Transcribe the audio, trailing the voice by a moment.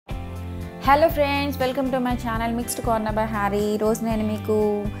Hello friends, welcome to my channel mixed corner by Harry. ఈరోజు నేను మీకు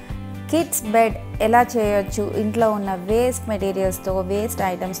kids bed ఎలా చేయొచ్చు, ఇంట్లో ఉన్న వేస్ట్ మెటీరియల్స్తో, వేస్ట్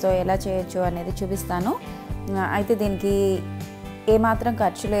ఐటమ్స్తో ఎలా చేయొచ్చు అనేది చూపిస్తాను. అయితే దీనికి ఏమాత్రం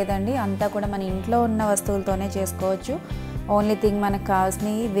ఖర్చు లేదండి, అంతా కూడా మన ఇంట్లో ఉన్న వస్తువులతోనే చేసుకోవచ్చు. ఓన్లీ థింగ్ మనకు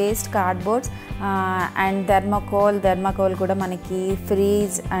కావాల్సినవి వేస్ట్ కార్డ్బోర్డ్స్ అండ్ థర్మాకోల్ కూడా మనకి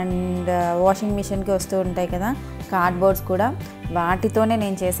ఫ్రీజ్ అండ్ వాషింగ్ మిషన్కి వస్తూ ఉంటాయి కదా కార్డ్బోర్డ్స్ కూడా, వాటితోనే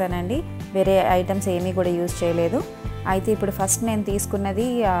నేను చేశానండి. వేరే ఐటమ్స్ ఏమీ కూడా యూజ్ చేయలేదు. అయితే ఇప్పుడు ఫస్ట్ నేను తీసుకున్నది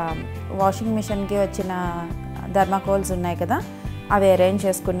వాషింగ్ మిషన్కి వచ్చిన థర్మాకోల్స్ ఉన్నాయి కదా, అవి అరేంజ్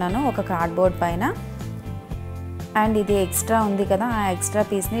చేసుకున్నాను ఒక కార్డ్బోర్డ్ పైన. అండ్ ఇది ఎక్స్ట్రా ఉంది కదా, ఆ ఎక్స్ట్రా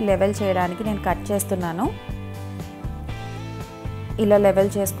పీస్ని లెవెల్ చేయడానికి నేను కట్ చేస్తున్నాను. ఇలా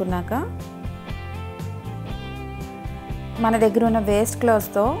లెవెల్ చేసుకున్నాక మన దగ్గర ఉన్న వేస్ట్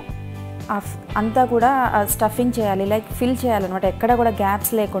క్లాత్స్తో అంతా కూడా స్టఫింగ్ చేయాలి, లైక్ ఫిల్ చేయాలన్నమాట. ఎక్కడ కూడా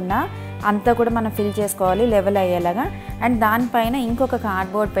గ్యాప్స్ లేకుండా అంతా కూడా మనం ఫిల్ చేసుకోవాలి లెవెల్ అయ్యేలాగా. అండ్ దానిపైన ఇంకొక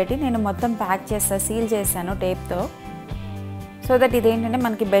కార్డ్బోర్డ్ పెట్టి నేను మొత్తం ప్యాక్ చేస్తాను, సీల్ చేశాను టేప్తో. సో దట్ ఇదేంటంటే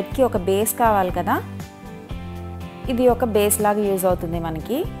మనకి బెడ్కి ఒక బేస్ కావాలి కదా, ఇది ఒక బేస్ లాగా యూజ్ అవుతుంది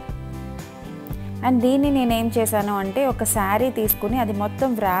మనకి. అండ్ దీన్ని నేను ఏం చేశాను అంటే ఒక శారీ తీసుకుని అది మొత్తం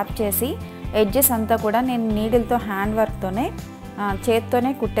వ్రాప్ చేసి ఎడ్జెస్ అంతా కూడా నేను నీడిల్తో హ్యాండ్ వర్క్తోనే చేత్తోనే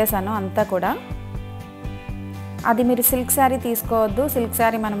కుట్టేశాను అంతా కూడా. అది మీరు సిల్క్ శారీ తీసుకోవద్దు, సిల్క్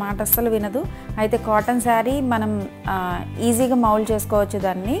శారీ మన మాట అస్సలు వినదు. అయితే కాటన్ శారీ మనం ఈజీగా మౌల్డ్ చేసుకోవచ్చు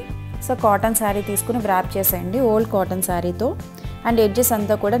దాన్ని. సో కాటన్ శారీ తీసుకుని వ్రాప్ చేసేయండి ఓల్డ్ కాటన్ శారీతో. అండ్ ఎడ్జెస్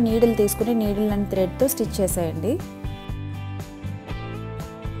అంతా కూడా నీడిల్ తీసుకుని నీడిల్ అండ్ థ్రెడ్తో స్టిచ్ చేసేయండి.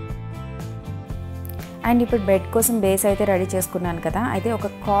 అండ్ ఇప్పుడు బెడ్ కోసం బేస్ అయితే రెడీ చేసుకున్నాను కదా, అయితే ఒక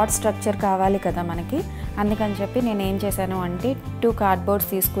కార్డ్ స్ట్రక్చర్ కావాలి కదా మనకి. అందుకని చెప్పి నేను ఏం చేశాను అంటే 2 కార్డ్బోర్డ్స్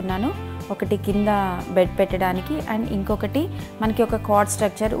తీసుకున్నాను. ఒకటి కింద బెడ్ పెట్టడానికి అండ్ ఇంకొకటి మనకి ఒక కార్డ్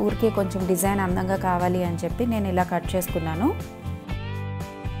స్ట్రక్చర్ ఊరికే కొంచెం డిజైన్ అందంగా కావాలి అని చెప్పి నేను ఇలా కట్ చేసుకున్నాను.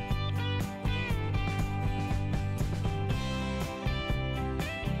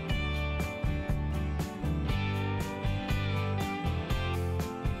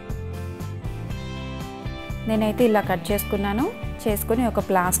 నేనైతే ఇలా కట్ చేసుకుని ఒక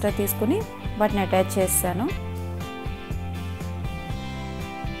ప్లాస్టర్ తీసుకుని వాటిని అటాచ్ చేస్తాను.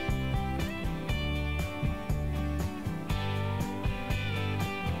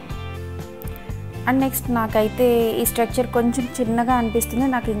 అండ్ నెక్స్ట్ నాకైతే ఈ స్ట్రక్చర్ కొంచెం చిన్నగా అనిపిస్తుంది,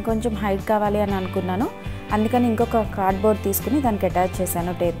 నాకు ఇంకొంచెం హైట్ కావాలి అని అనుకున్నాను. అందుకని ఇంకొక కార్డ్బోర్డ్ తీసుకుని దానికి అటాచ్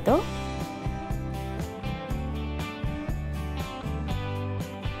చేశాను టేప్తో.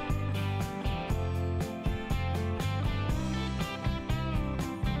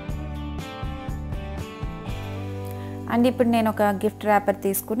 అండ్ ఇప్పుడు నేను ఒక గిఫ్ట్ ర్యాపర్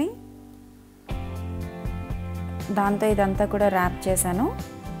తీసుకుని దాంతో ఇదంతా కూడా ర్యాప్ చేశాను.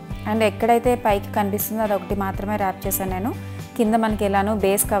 అండ్ ఎక్కడైతే పైకి కనిపిస్తుందో అదొకటి మాత్రమే ర్యాప్ చేశాను నేను. కింద మనకి ఎలానో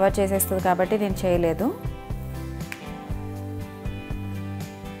బేస్ కవర్ చేసేస్తుంది కాబట్టి నేను చేయలేదు.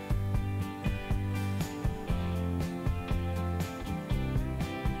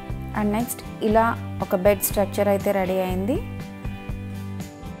 అండ్ నెక్స్ట్ ఇలా ఒక బెడ్ స్ట్రక్చర్ అయితే రెడీ అయింది.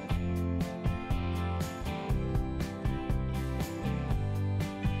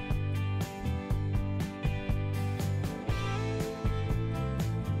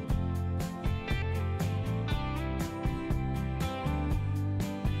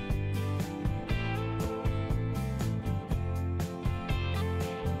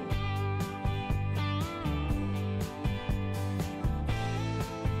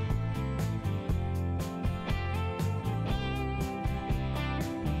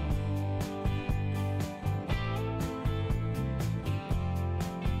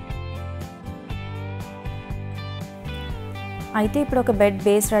 అయితే ఇప్పుడు ఒక బెడ్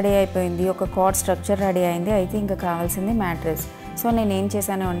బేస్ రెడీ అయిపోయింది, ఒక కార్డ్ స్ట్రక్చర్ రెడీ అయింది. అయితే ఇంకా కావాల్సింది మ్యాట్రెస్. సో నేను ఏం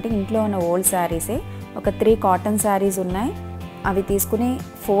చేశాను అంటే ఇంట్లో ఉన్న ఓల్డ్ శారీసే ఒక 3 కాటన్ శారీస్ ఉన్నాయి, అవి తీసుకుని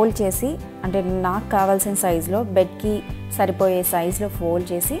ఫోల్డ్ చేసి అంటే నాకు కావాల్సిన సైజులో బెడ్కి సరిపోయే సైజులో ఫోల్డ్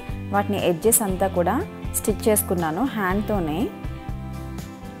చేసి వాటిని ఎడ్జెస్ అంతా కూడా స్టిచ్ చేసుకున్నాను హ్యాండ్తోనే.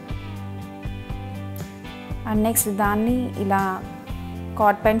 అండ్ నెక్స్ట్ దాన్ని ఇలా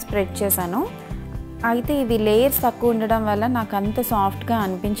కార్డ్ పైన స్ప్రెడ్ చేశాను. అయితే ఇవి లేయర్స్ తక్కువ ఉండడం వల్ల నాకు అంత సాఫ్ట్గా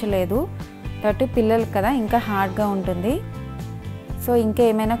అనిపించలేదు. కాబట్టి పిల్లలు కదా ఇంకా హార్డ్గా ఉంటుంది. సో ఇంకా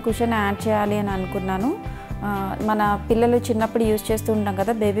ఏమైనా కుషన్ యాడ్ చేయాలి అని అనుకున్నాను. మన పిల్లలు చిన్నప్పుడు యూజ్ చేస్తూ ఉంటాం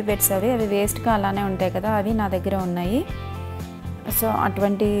కదా బేబీ బెడ్స్, అవి వేస్ట్గా అలానే ఉంటాయి కదా, అవి నా దగ్గర ఉన్నాయి. సో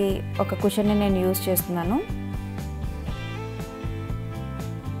అటువంటి ఒక కుషన్ని నేను యూజ్ చేస్తున్నాను.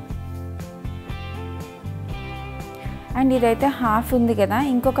 అండ్ ఇదైతే హాఫ్ ఉంది కదా,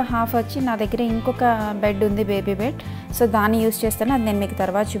 ఇంకొక హాఫ్ వచ్చి నా దగ్గర ఇంకొక బెడ్ ఉంది, బేబీ బెడ్. సో దాన్ని యూస్ చేస్తాను, అది నేను మీకు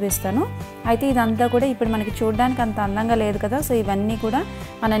తర్వాత చూపిస్తాను. అయితే ఇదంతా కూడా ఇప్పుడు మనకి చూడడానికి అంత అందంగా లేదు కదా, సో ఇవన్నీ కూడా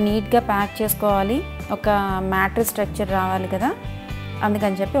మనం నీట్గా ప్యాక్ చేసుకోవాలి, ఒక మ్యాట్రెస్ స్ట్రక్చర్ రావాలి కదా,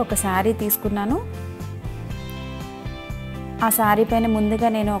 అందుకని చెప్పి ఒక శారీ తీసుకున్నాను. ఆ శారీ పైన ముందుగా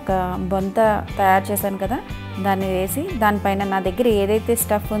నేను ఒక బొంత తయారు చేశాను కదా, దాన్ని వేసి దానిపైన నా దగ్గర ఏదైతే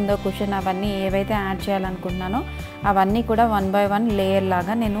స్టఫ్ ఉందో కుషన్ అవన్నీ ఏవైతే యాడ్ చేయాలనుకుంటున్నానో అవన్నీ కూడా 1 by 1 లేయర్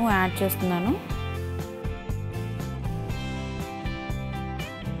లాగా నేను యాడ్ చేస్తున్నాను.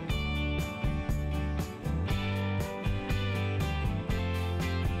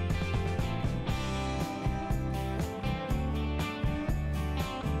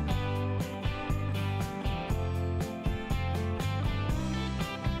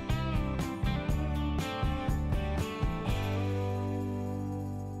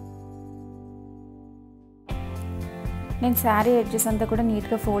 నేను శారీ ఎడ్జెస్ అంతా కూడా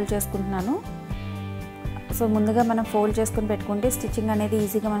నీట్గా ఫోల్డ్ చేసుకుంటున్నాను. సో ముందుగా మనం ఫోల్డ్ చేసుకుని పెట్టుకుంటే స్టిచ్చింగ్ అనేది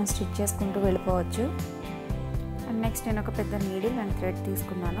ఈజీగా మనం స్టిచ్ చేసుకుంటూ వెళ్ళిపోవచ్చు. అండ్ నెక్స్ట్ నేను ఒక పెద్ద నీడిల్ అండ్ థ్రెడ్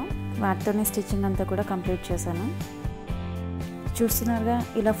తీసుకున్నాను, వాటితోనే స్టిచ్చింగ్ అంతా కూడా కంప్లీట్ చేశాను. చూస్తున్నారుగా,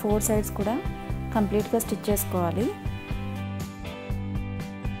 ఇలా 4 సైడ్స్ కూడా కంప్లీట్గా స్టిచ్ చేసుకోవాలి.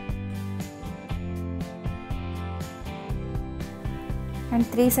 అండ్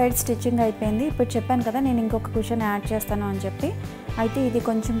 3 సైడ్స్ స్టిచ్చింగ్ అయిపోయింది. ఇప్పుడు చెప్పాను కదా నేను ఇంకొక కుషన్ యాడ్ చేస్తాను అని చెప్పి, అయితే ఇది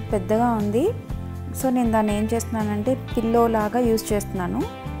కొంచెం పెద్దగా ఉంది. సో నేను దాన్ని ఏం చేస్తున్నానంటే పిల్లో లాగా యూజ్ చేస్తున్నాను.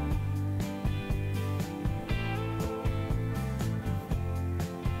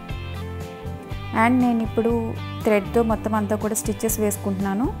 అండ్ నేను ఇప్పుడు థ్రెడ్తో మొత్తం అంతా కూడా స్టిచ్చెస్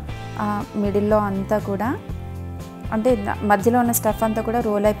వేసుకుంటున్నాను. మిడిల్లో అంతా కూడా, అంటే మధ్యలో ఉన్న స్టఫ్ అంతా కూడా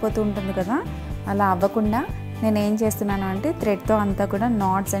రోల్ అయిపోతూ ఉంటుంది కదా, అలా అవ్వకుండా నేను ఏం చేస్తున్నాను అంటే థ్రెడ్తో అంతా కూడా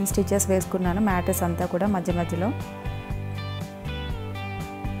నాట్స్ అండ్ స్టిచెస్ వేసుకున్నాను, మ్యాట్రెస్ అంతా కూడా మధ్య మధ్యలో.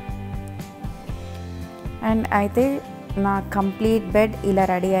 అండ్ అయితే నా కంప్లీట్ బెడ్ ఇలా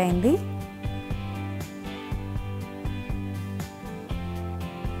రెడీ అయింది.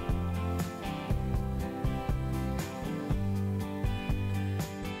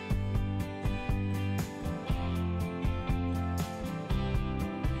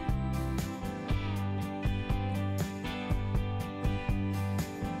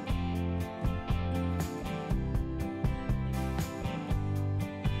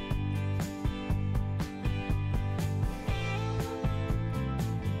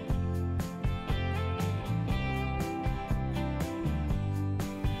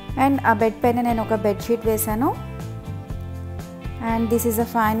 అండ్ ఆ బెడ్ పైన నేను ఒక బెడ్షీట్ వేసాను. And this is the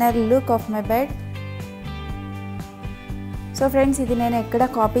final look of my bed. So friends, ఇది నేను ఎక్కడ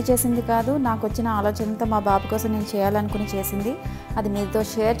కాపీ చేసింది కాదు, నాకు వచ్చిన ఆలోచనతో మా బాబు కోసం నేను చేయాలనుకుని చేసింది, అది మీతో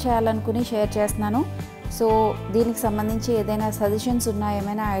షేర్ చేయాలనుకుని షేర్ చేస్తున్నాను. సో దీనికి సంబంధించి ఏదైనా సజెషన్స్ ఉన్నా,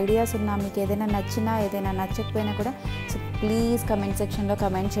 ఏమైనా ఐడియాస్ ఉన్నా, మీకు ఏదైనా నచ్చినా ఏదైనా నచ్చకపోయినా కూడా సో ప్లీజ్ కమెంట్ సెక్షన్లో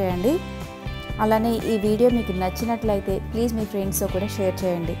కమెంట్ చేయండి. అలానే ఈ వీడియో మీకు నచ్చినట్లయితే ప్లీజ్ మీ ఫ్రెండ్స్తో కూడా షేర్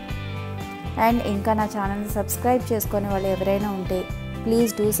చేయండి. అండ్ ఇంకా నా ఛానల్ని సబ్స్క్రైబ్ చేసుకునే వాళ్ళు ఎవరైనా ఉంటే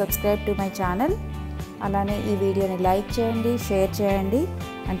please do subscribe to my channel. అలానే ఈ వీడియోని లైక్ చేయండి, షేర్ చేయండి.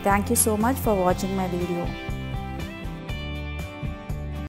 And thank you so much for watching my video.